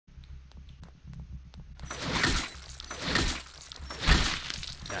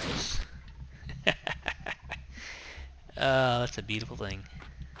That's a beautiful thing.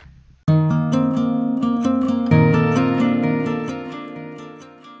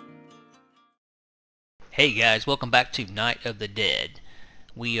 Hey guys, welcome back to Night of the Dead.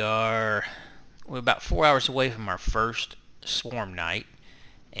 We're about 4 hours away from our first swarm night,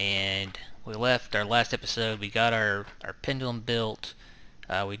 and we left our last episode. We got our pendulum built.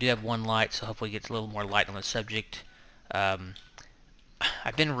 We do have one light, so hopefully it gets a little more light on the subject. I've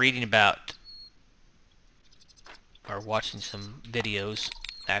been reading about, or watching some videos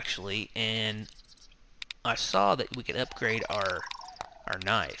actually, and I saw that we could upgrade our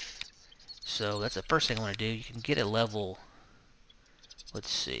knife. So that's the first thing I want to do. You can get a level, let's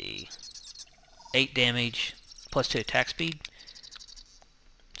see, 8 damage plus 2 attack speed.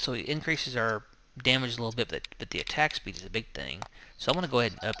 So it increases our damage a little bit, but the attack speed is a big thing. So I'm going to go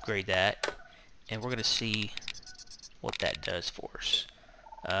ahead and upgrade that, and we're going to see what that does for us.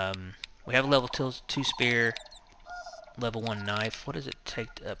 We have a level 2 spear, level 1 knife. What does it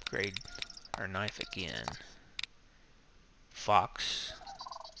take to upgrade our knife again? Fox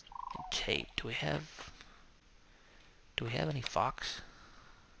and tape. Do we have any fox?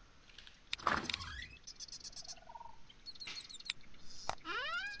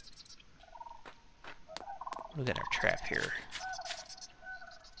 We got our trap here.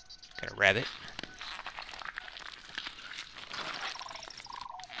 Got a rabbit.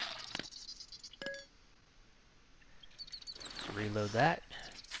 Let's reload that.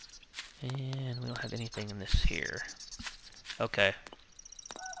 And we don't have anything in this here. Okay.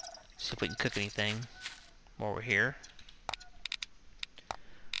 See if we can cook anything while we're here.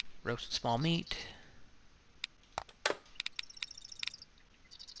 Roasted small meat.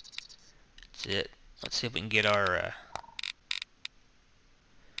 That's it. Let's see if we can get our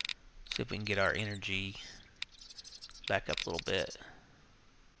energy back up a little bit.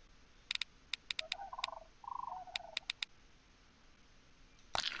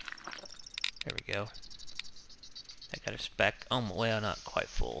 There we go. That got us back. Oh, well, not quite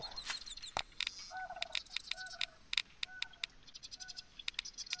full.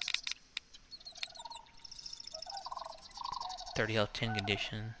 .30 health, 10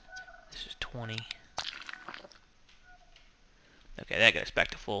 condition. This is 20. Okay, that got us back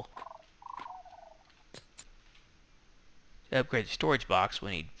to full. To upgrade the storage box, we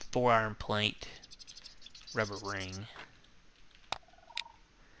need 4 iron plate, rubber ring.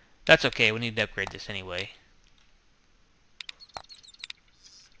 That's okay, we need to upgrade this anyway.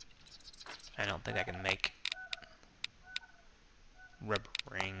 I don't think I can make rubber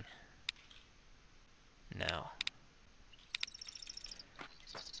ring. No.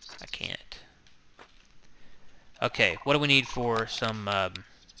 I can't. Okay, what do we need for some, I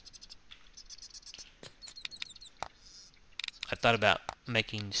thought about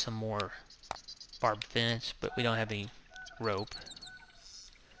making some more barbed fence, but we don't have any rope.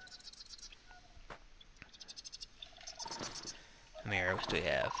 How many arrows do we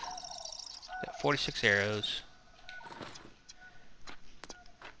have? Got 46 arrows.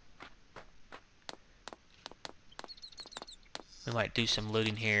 We might do some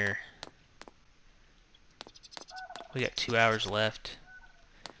looting here. We got 2 hours left.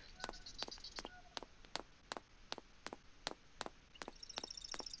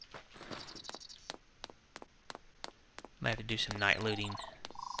 Might have to do some night looting.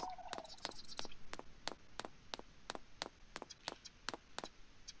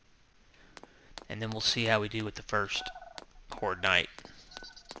 And then we'll see how we do with the first Horde night.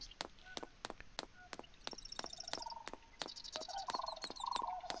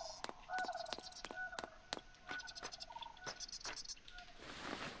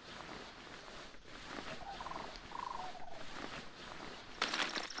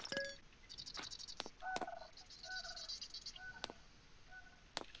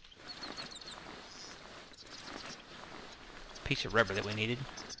 Piece of rubber that we needed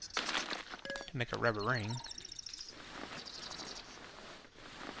to make a rubber ring.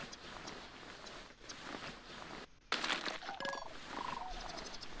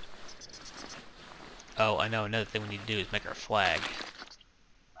 Oh, I know, another thing we need to do is make our flag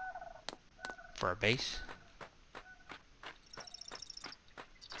for our base.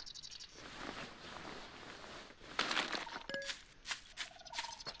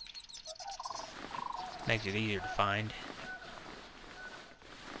 Makes it easier to find.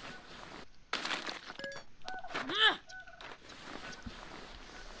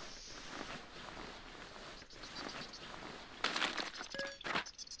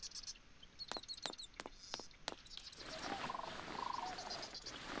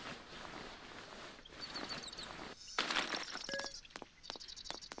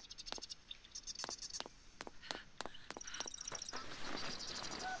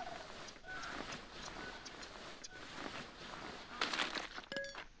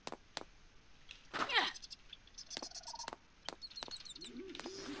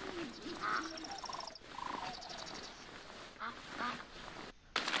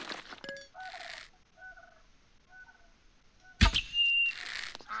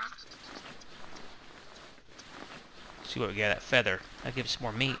 See what we got. That feather. That gives us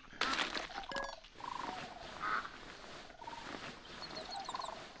more meat.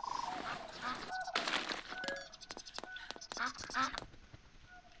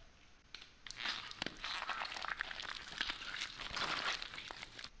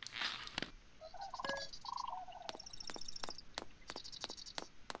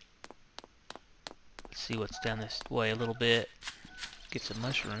 Let's see what's down this way a little bit. Get some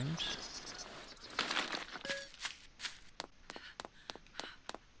mushrooms.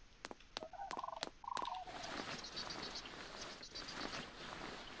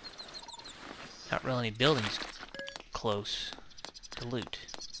 Not really any buildings close to loot.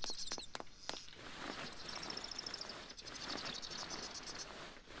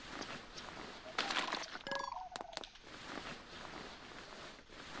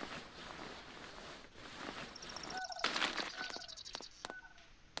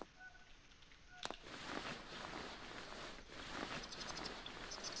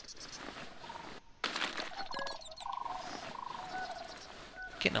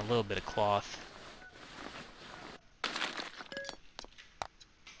 Getting a little bit of cloth.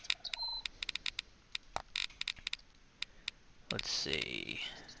 Let's see.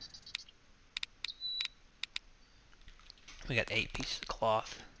 We got 8 pieces of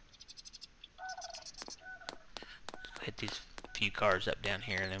cloth. Hit these few cars up down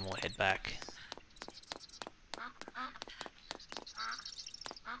here and then we'll head back.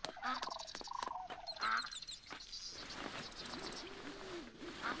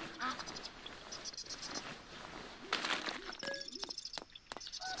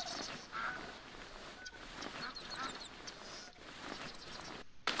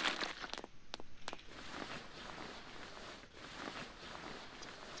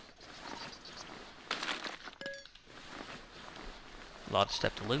 A lot of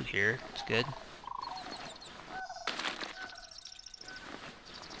stuff to loot here. It's good.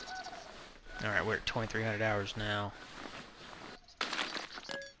 Alright, we're at 2,300 hours now.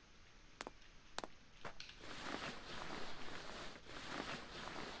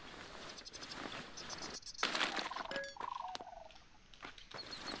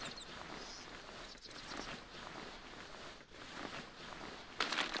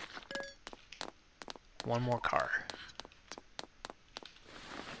 One more car.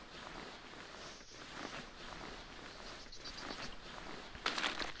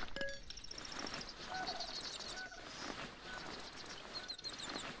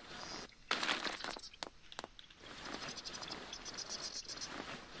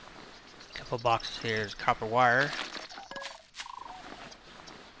 Couple boxes here. There's copper wire.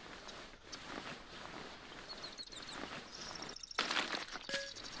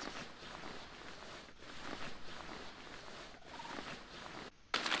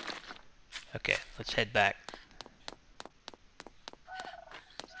 Okay, let's head back.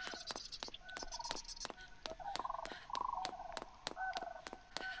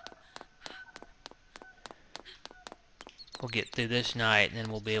 We'll get through this night and then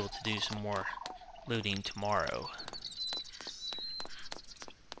we'll be able to do some more looting tomorrow.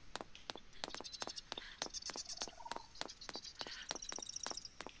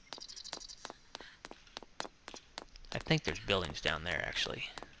 I think there's buildings down there actually,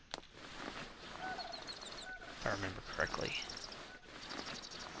 if I remember correctly.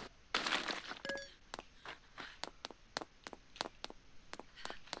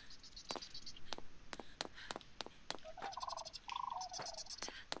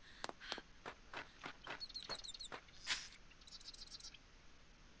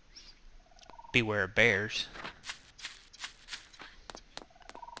 Beware of bears.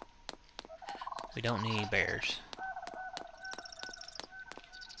 We don't need bears.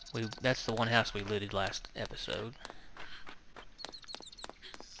 That's the one house we looted last episode.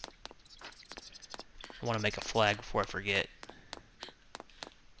 I want to make a flag before I forget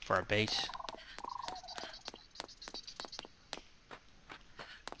for our base.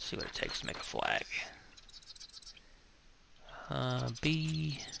 Let's see what it takes to make a flag.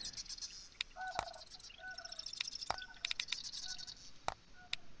 B.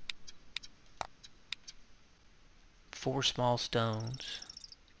 Four small stones.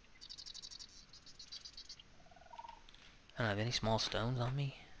 I don't have any small stones on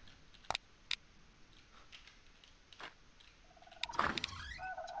me.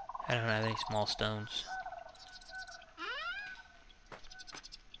 I don't have any small stones.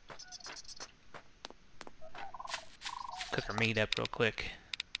 Cook our meat up real quick.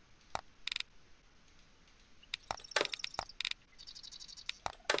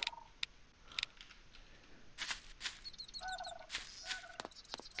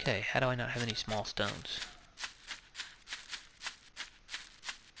 Okay, how do I not have any small stones?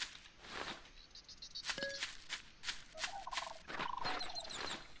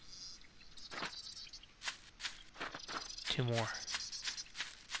 2 more.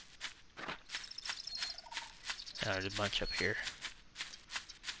 Oh, there's a bunch up here.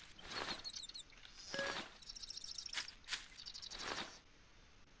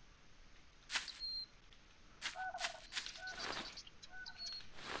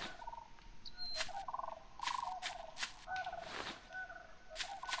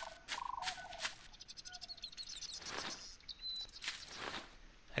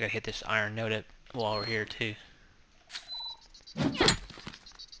 I gotta hit this iron node up while we're here too.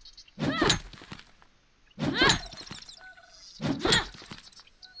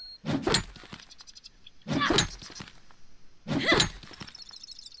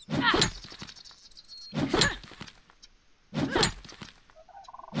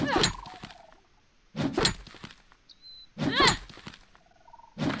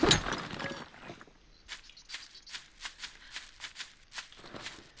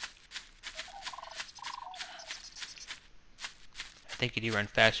 I think you do run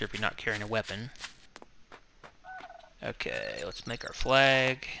faster if you're not carrying a weapon. Okay, let's make our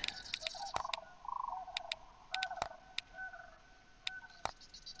flag.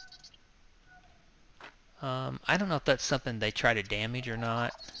 I don't know if that's something they try to damage or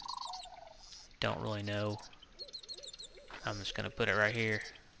not. Don't really know. I'm just gonna put it right here.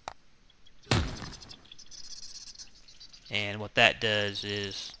 And what that does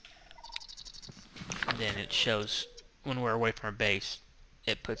is then it shows when we're away from our base,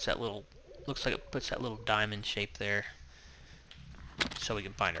 it puts that little, looks like it puts that little diamond shape there so we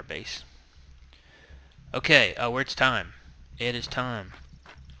can find our base. Okay, where it's time. It is time.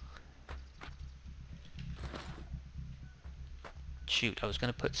 Shoot, I was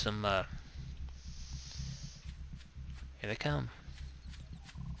gonna put some, here they come.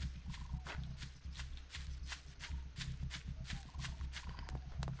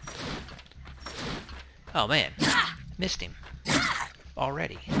 Oh man, missed him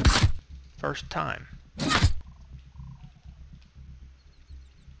already. First time.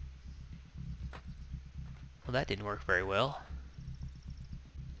 Well, that didn't work very well.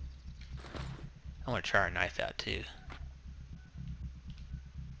 I want to try our knife out too.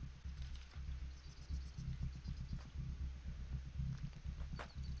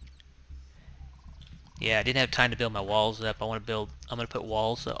 Yeah, I didn't have time to build my walls up. I'm gonna put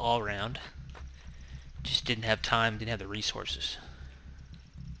walls all around. Just didn't have time, didn't have the resources.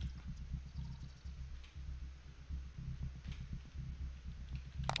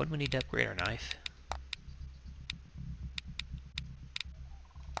 What do we need to upgrade our knife?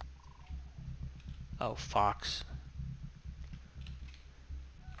 Oh, fox.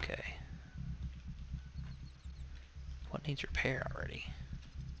 Okay. What needs repair already?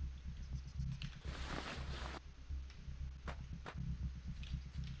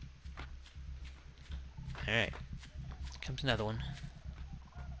 Alright. Comes another one.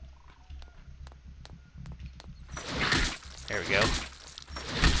 There we go.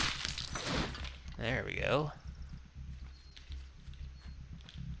 There we go.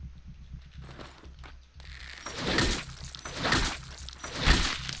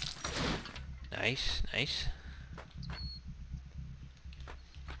 Nice, nice.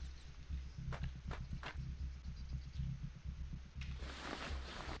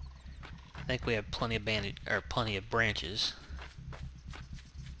 I think we have plenty of plenty of branches.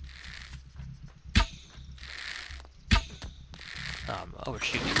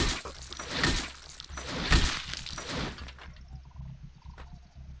 Overshooting.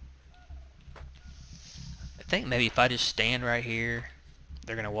 I think maybe if I just stand right here,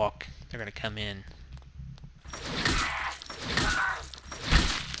 they're gonna come in.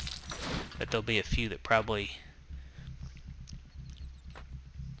 But there'll be a few that probably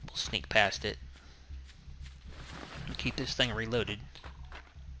will sneak past it. And keep this thing reloaded.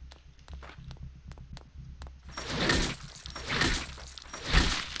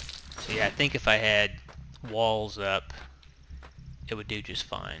 So yeah, I think if I had walls up, it would do just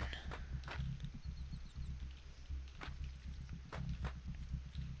fine.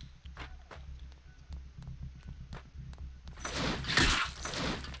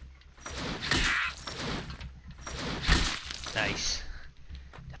 Nice.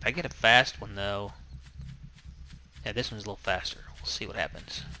 If I get a fast one though, yeah, this one's a little faster. We'll see what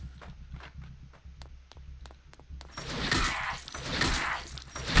happens.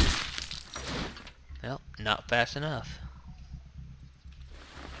 Well, not fast enough.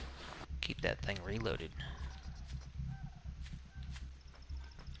 Keep that thing reloaded.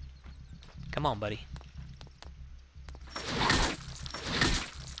 Come on, buddy.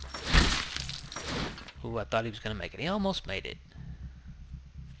 Ooh, I thought he was gonna make it. He almost made it.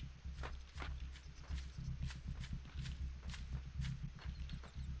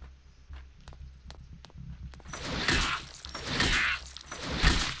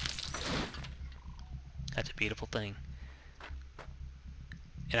 beautiful thing.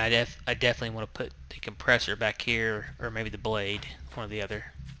 And I definitely want to put the compressor back here, or maybe the blade, one or the other.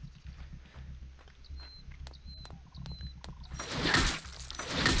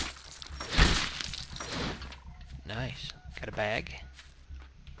 Nice. Got a bag.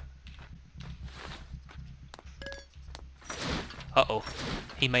 Uh-oh.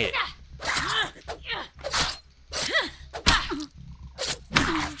 He made it.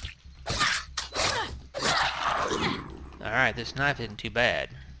 Alright, this knife isn't too bad.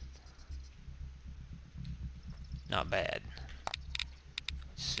 Not bad.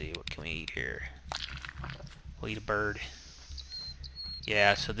 Let's see, what can we eat here? We'll eat a bird.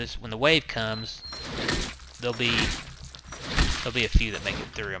 Yeah, so this, when the wave comes, there'll be a few that make it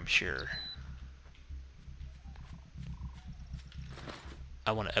through, I'm sure.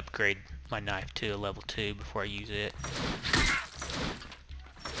 I want to upgrade my knife to a level 2 before I use it.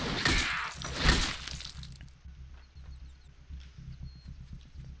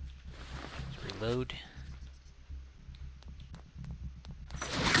 Let's reload.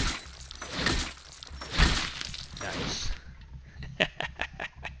 Nice.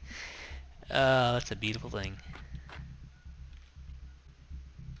 Oh, that's a beautiful thing.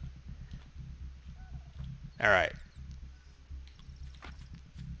 Alright.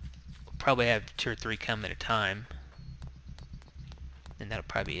 We'll probably have 2 or 3 come at a time. And that'll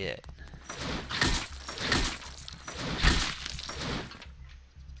probably be it.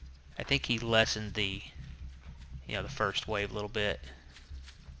 I think he lessened the, the first wave a little bit.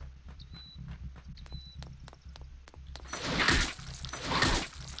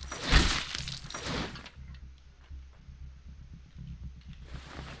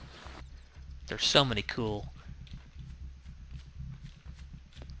 There's so many cool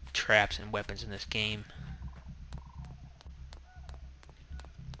traps and weapons in this game.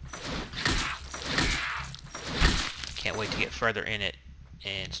 Can't wait to get further in it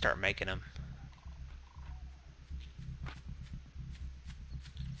and start making them.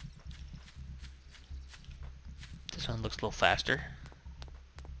 This one looks a little faster.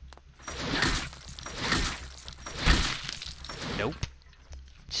 Nope.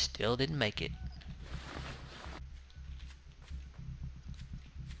 Still didn't make it.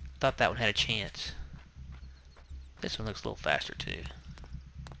 Thought that one had a chance. This one looks a little faster too.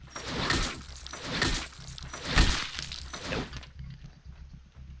 Nope.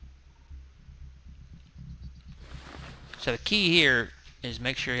 So the key here is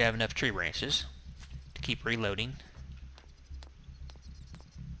make sure you have enough tree branches to keep reloading.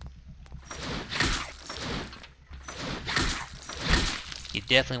 You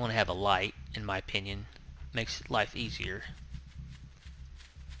definitely want to have a light, in my opinion. Makes life easier.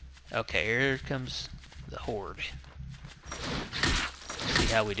 Okay, here comes the Horde. Let's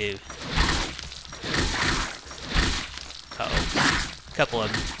see how we do. Uh-oh. A couple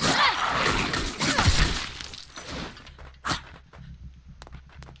of them.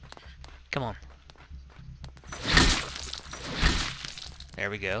 Come on. There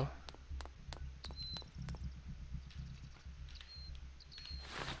we go.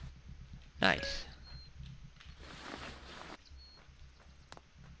 Nice.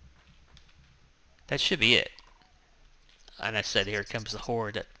 That should be it. And I said, here comes the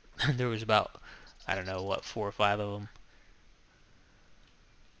Horde. There was about, I don't know, what, 4 or 5 of them.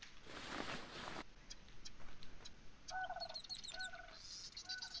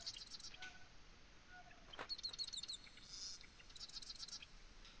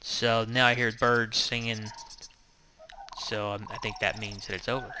 So now I hear birds singing. So I think that means that it's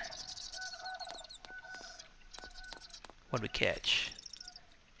over. What did we catch?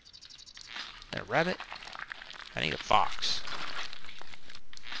 A rabbit? I need a fox.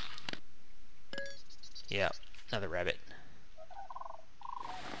 Yeah, another rabbit.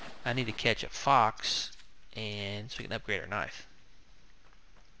 I need to catch a fox, and so we can upgrade our knife.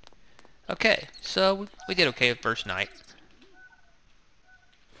 Okay, so we did okay the first night.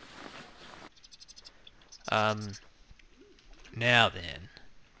 Now then,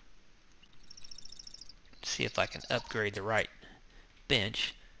 see if I can upgrade the right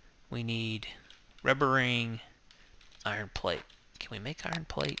bench. We need rubber ring, iron plate. Can we make iron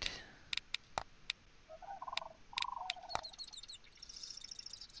plate?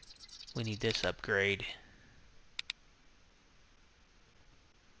 We need this upgrade.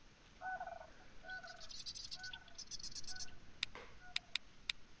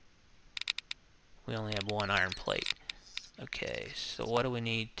 We only have 1 iron plate. Okay, so what do we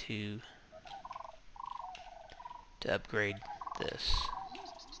need to upgrade this?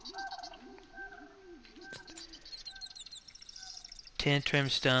 10 trim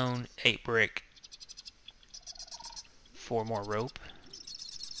stone, 8 brick, 4 more rope.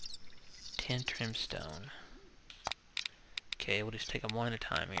 10 trim stone. Okay, we'll just take them one at a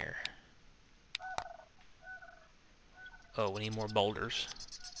time here. Oh, we need more boulders.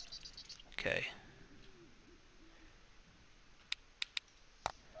 Okay.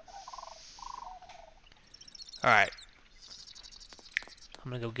 Alright.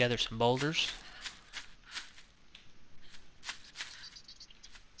 I'm gonna go gather some boulders.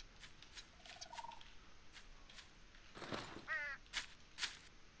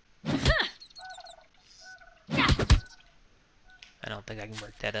 I don't think I can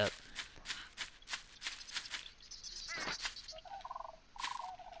break that up.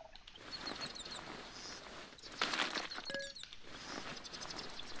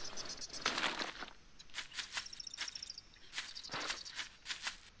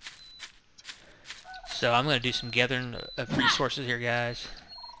 So I'm going to do some gathering of resources here, guys.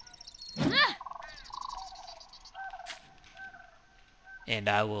 And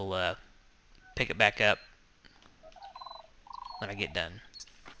I will pick it back up when I get done.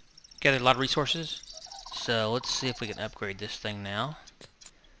 Gathered a lot of resources. So let's see if we can upgrade this thing now.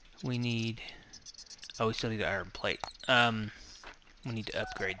 We need... Oh, we still need an iron plate. We need to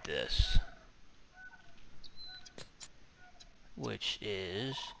upgrade this. Which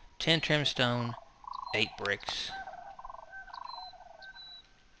is 10 trim stone, 8 bricks.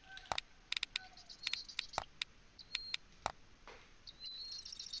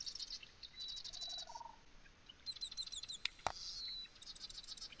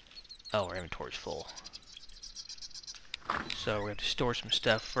 Oh, our inventory's full. So we're going to store some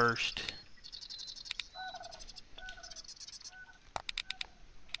stuff first.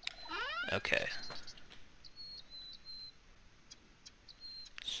 Okay.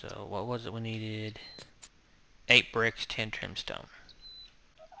 So what was it we needed? 8 bricks, 10 trim stone.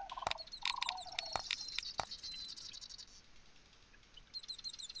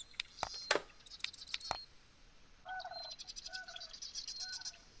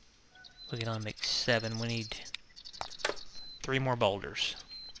 We can only make 7. We need 3 more boulders.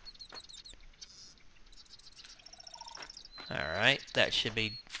 Alright, that should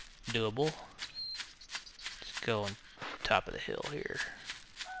be doable. Let's go on top of the hill here.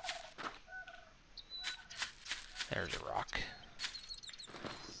 There's a rock.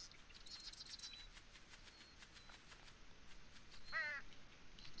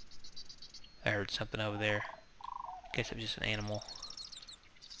 I heard something over there. Guess it was just an animal.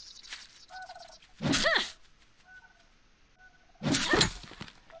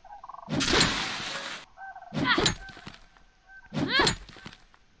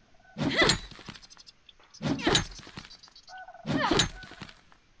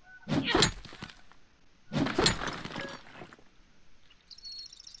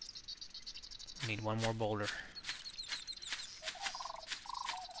 Need 1 more boulder.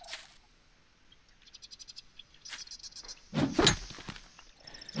 I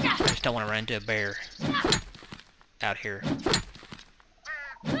just don't want to run into a bear out here.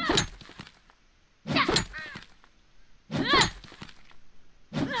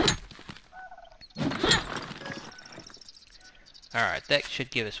 Alright, that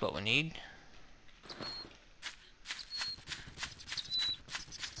should give us what we need.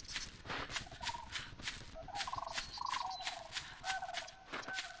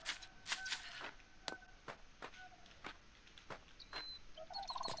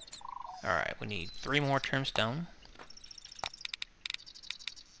 Alright, we need 3 more trim stone.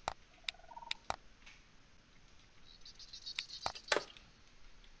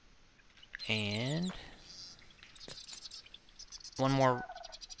 And 1 more,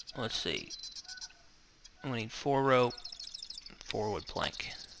 let's see. We need 4 rope, 4 wood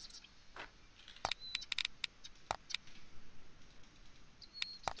plank.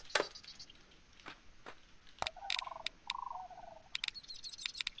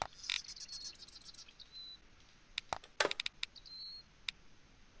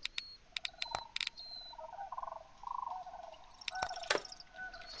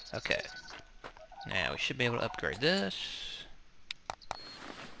 Okay. Now we should be able to upgrade this.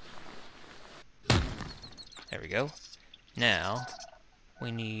 There we go. Now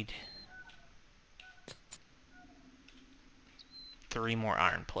we need 3 more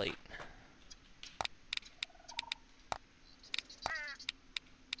iron plate.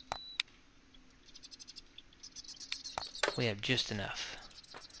 We have just enough.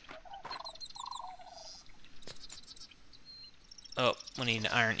 Oh, we need an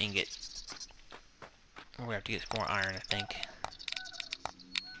iron ingot. We're gonna have to get some more iron, I think.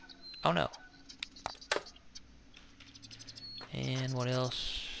 Oh no. And what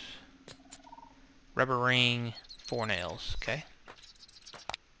else? Rubber ring, 4 nails, okay.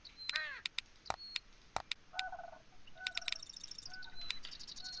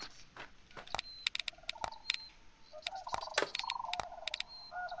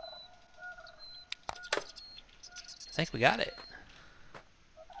 I think we got it.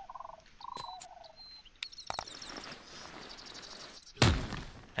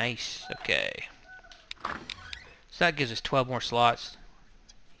 Nice, okay. So that gives us 12 more slots.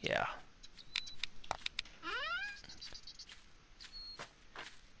 Yeah.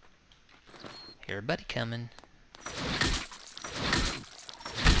 Everybody coming.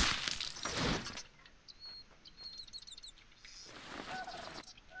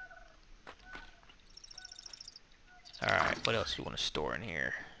 Alright, what else do you want to store in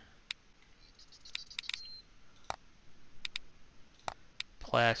here?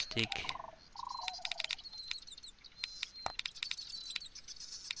 Plastic.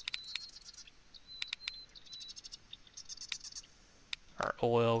 Our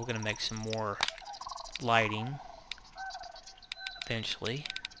oil, we're going to make some more lighting eventually.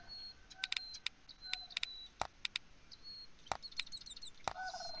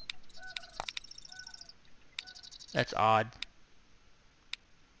 That's odd.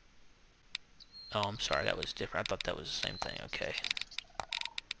 Oh, I'm sorry, that was different. I thought that was the same thing. Okay.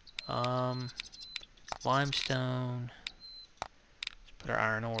 Limestone. Let's put our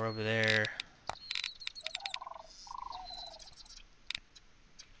iron ore over there.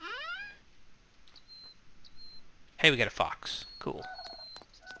 Hey, we got a fox. Cool.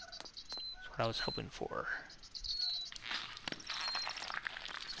 That's what I was hoping for.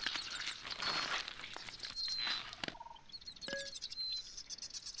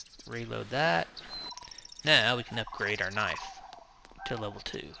 Reload that. Now we can upgrade our knife to level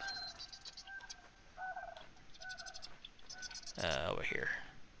 2. Over here.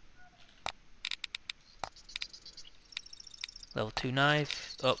 Level 2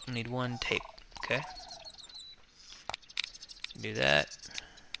 knife. Oh, need 1 tape. Okay. Do that.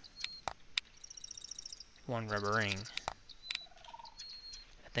 1 rubber ring.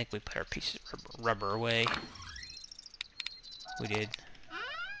 I think we put our piece of rubber away. We did.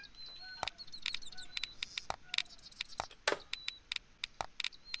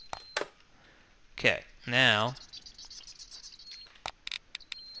 Okay, now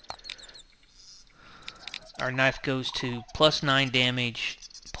our knife goes to plus 9 damage,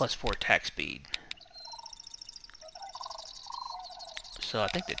 plus 4 attack speed. So I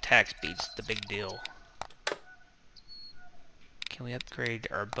think the attack speed's the big deal. Can we upgrade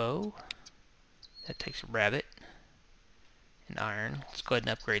our bow? That takes a rabbit and iron. Let's go ahead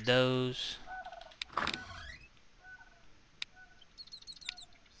and upgrade those.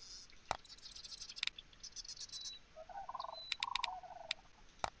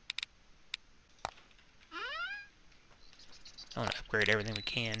 I want to upgrade everything we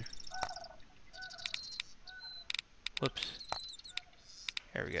can. Whoops.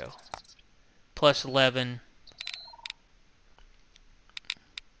 There we go. Plus 11.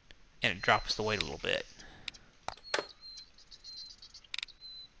 And it drops the weight a little bit.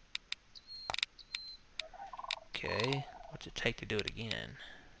 Okay. What's it take to do it again?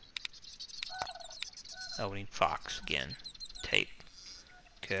 Oh, we need fox again. Tape.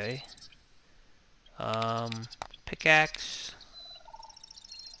 Okay. Pickaxe.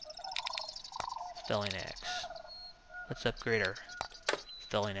 Felling axe. Let's upgrade our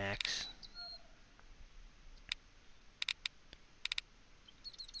felling axe.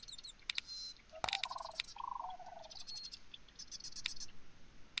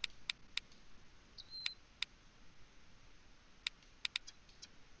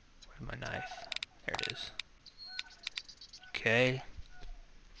 Where's my knife? There it is. Okay.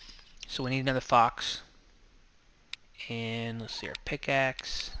 So we need another fox. And let's see, our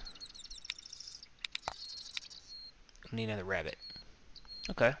pickaxe. We need another rabbit.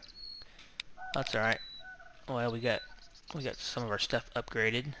 Okay. That's alright. Well, we got some of our stuff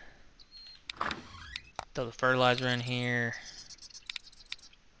upgraded. Throw the fertilizer in here.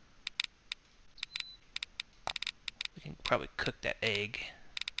 We can probably cook that egg.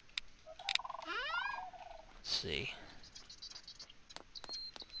 Let's see.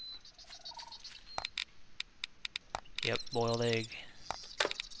 Yep, boiled egg.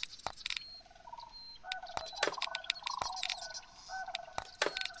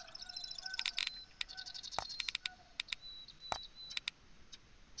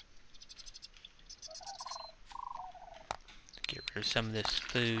 Get rid of some of this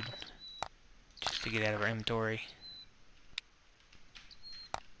food just to get out of our inventory.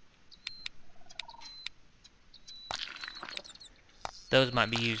 Those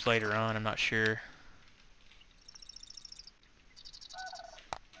might be used later on, I'm not sure.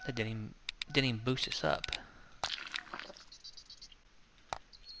 It didn't even boost us up. A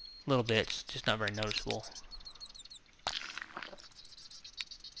little bit, it's just not very noticeable.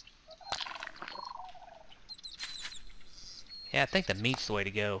 Yeah, I think the meat's the way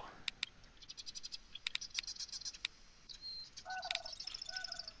to go.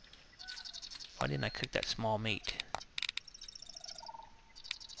 Why didn't I cook that small meat?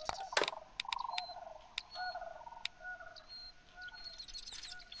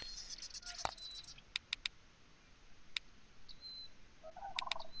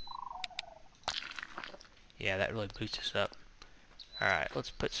 Yeah, that really boosts us up. Alright, let's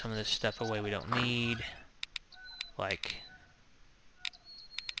put some of this stuff away we don't need. Like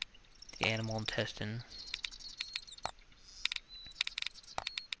the animal intestine.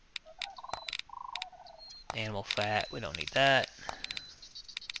 Animal fat, we don't need that.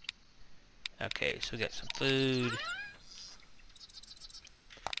 Okay, so we got some food.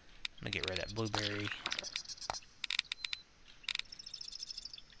 I'm gonna get rid of that blueberry.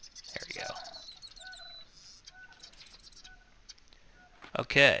 There we go.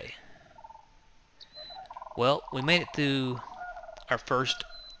 Okay. Well, we made it through our first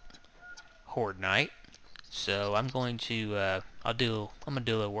Horde night. So I'm going to, I'm gonna do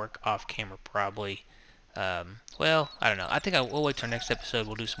a little work off camera probably. Well, I don't know. I think we'll wait till our next episode.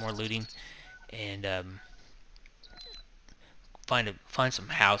 We'll do some more looting and find some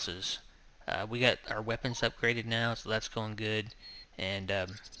houses. We got our weapons upgraded now, so that's going good. And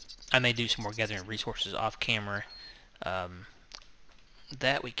I may do some more gathering resources off camera.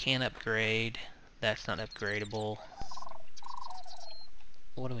 That we can upgrade. That's not upgradable.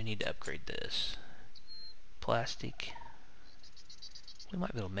 What do we need to upgrade this? Plastic. We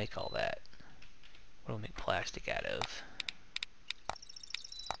might be able to make all that. What do we make plastic out of?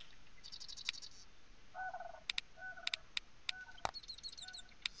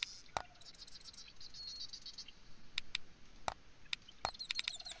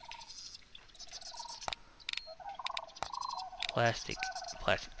 Plastic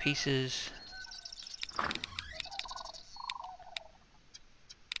pieces.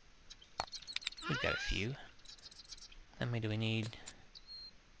 We've got a few. How many do we need?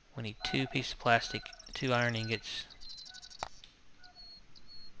 We need 2 pieces of plastic, 2 iron ingots.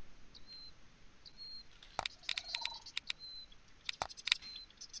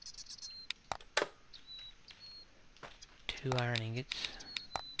 Two iron ingots.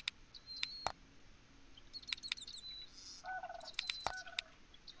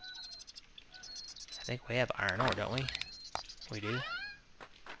 I think we have iron ore, don't we? We do.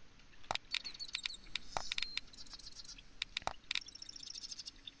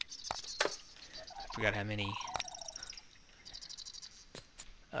 I forgot how many.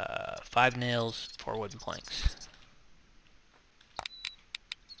 5 nails, 4 wooden planks.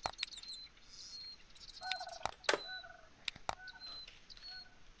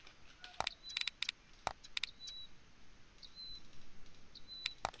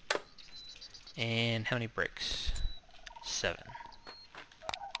 And how many bricks? 7.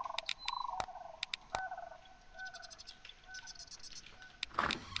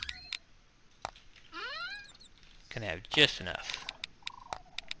 Gonna have just enough.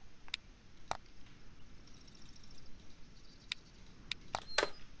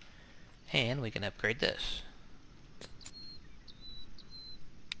 And we can upgrade this.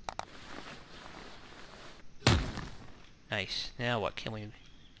 Nice. Now what can we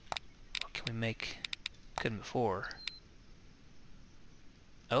make? Couldn't before.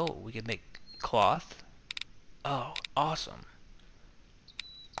 Oh, we can make cloth. Oh, awesome.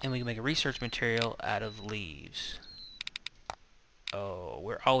 And we can make a research material out of leaves. Oh,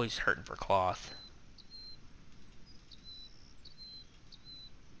 we're always hurting for cloth.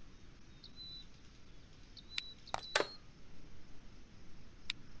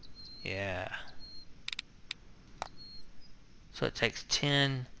 Yeah. So it takes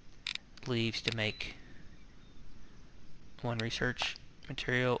 10 leaves to make 1 research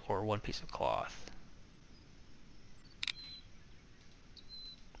material or 1 piece of cloth.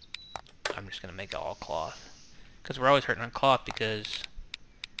 I'm just going to make it all cloth. Because we're always hurting on cloth because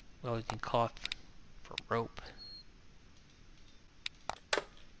we always need cloth for rope.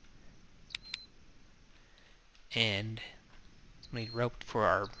 And we need rope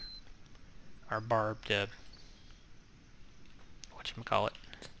for our barbed, whatchamacallit,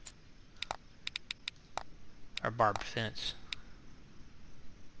 our barbed fence.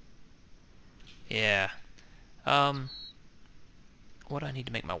 Yeah. What do I need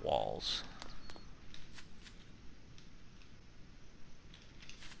to make my walls?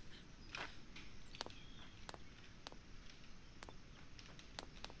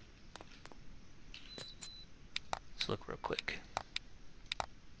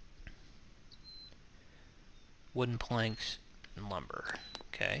 wooden planks, and lumber.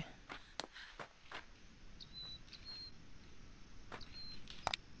 Okay.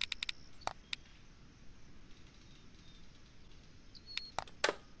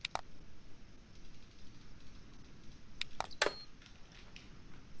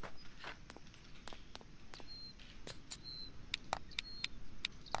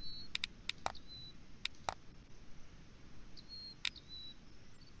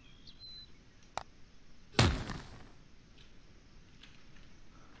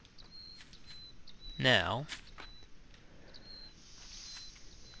 Now,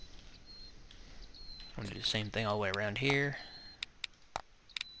 I'm going to do the same thing all the way around here.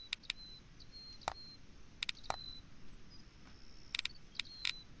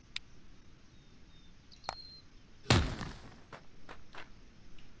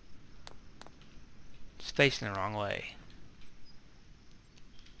 It's facing the wrong way.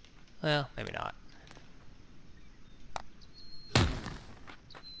 Well, maybe not.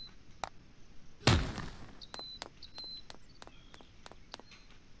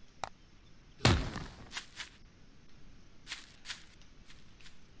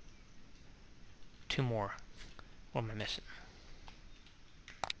 Two more. What am I missing?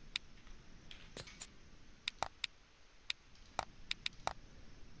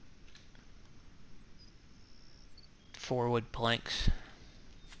 Four wood planks.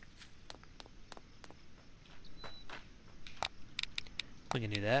 We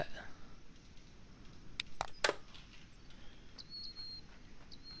can do that.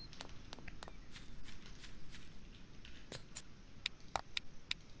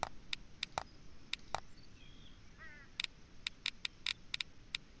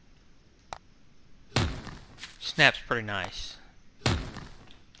 Snap's pretty nice.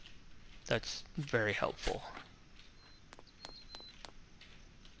 That's very helpful.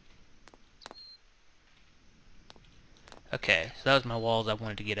 Okay, so that was my walls I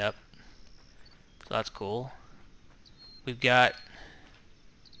wanted to get up. So that's cool. We've got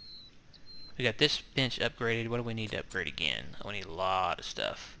this bench upgraded. What do we need to upgrade again? Oh, we need a lot of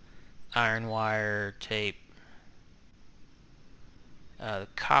stuff. Iron wire, tape, the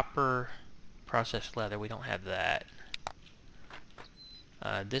copper, processed leather. We don't have that.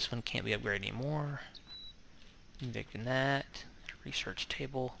 This one can't be upgraded anymore. Convicting that. Research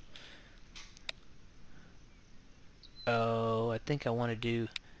table. Oh, I think I want to do...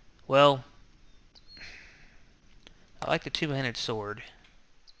 Well, I like the two-handed sword.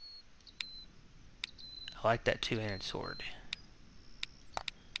 I like that two-handed sword.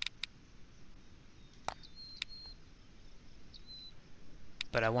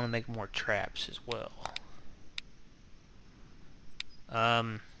 But I want to make more traps as well.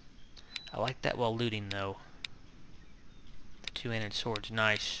 I like that while looting though. The two-handed sword's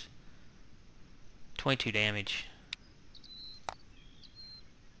nice. 22 damage.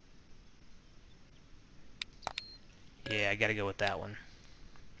 Yeah, I gotta go with that one.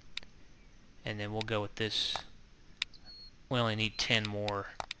 And then we'll go with this. We only need 10 more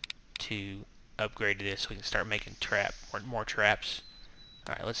to upgrade to this so we can start making more traps.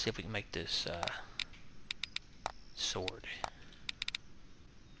 Alright, let's see if we can make this sword.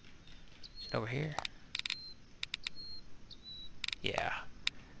 Is it over here? Yeah.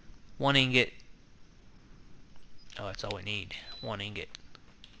 One ingot. Oh, that's all we need. One ingot.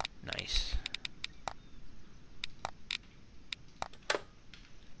 Nice.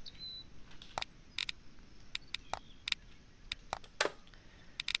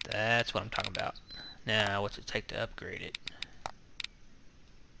 That's what I'm talking about. Now, what's it take to upgrade it?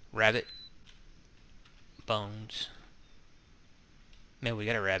 Rabbit. Bones. Man, we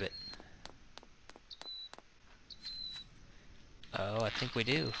got a rabbit. Oh, I think we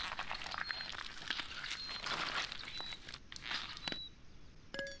do.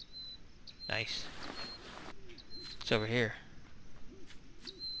 Nice. It's over here.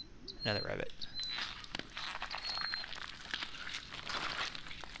 Another rabbit.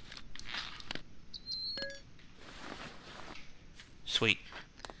 Sweet.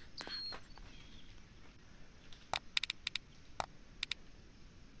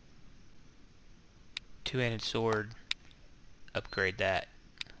 Two-handed sword. Upgrade that.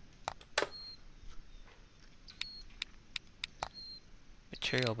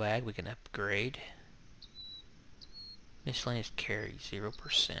 Material bag we can upgrade. Miscellaneous carry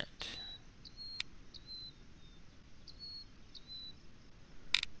 0%.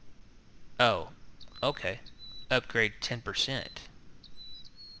 Oh, okay. Upgrade 10%.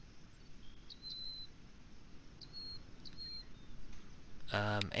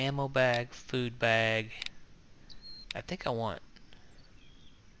 Ammo bag, food bag. I think I want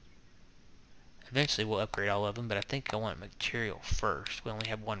Eventually we'll upgrade all of them, but I think I want material first. We only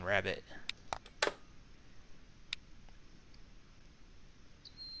have one rabbit.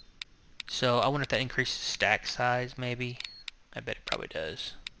 So I wonder if that increases stack size, maybe. I bet it probably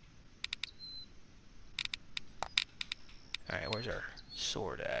does. Alright, where's our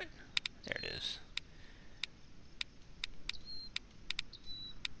sword at? There it is.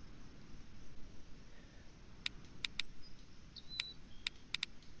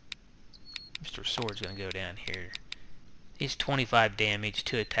 Mr. Sword's gonna go down here. He's 25 damage,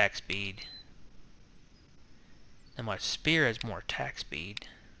 2 attack speed. And my spear has more attack speed.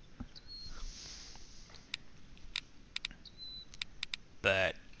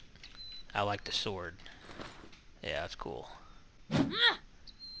 But I like the sword. Yeah, that's cool.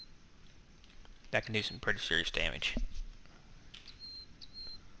 That can do some pretty serious damage.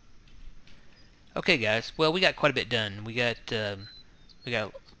 Okay, guys. Well, we got quite a bit done. We got a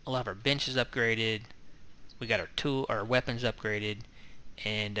lot of our benches upgraded. We got our weapons upgraded,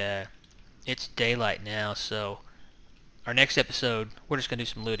 and it's daylight now. So our next episode, we're just gonna do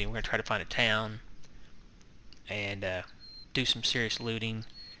some looting. We're gonna try to find a town and do some serious looting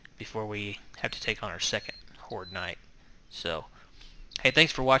before we have to take on our second Horde night. So, hey,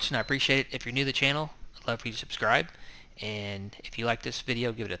 thanks for watching. I appreciate it. If you're new to the channel, I'd love for you to subscribe. And if you like this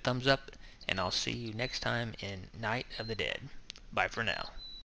video, give it a thumbs up. And I'll see you next time in Night of the Dead. Bye for now.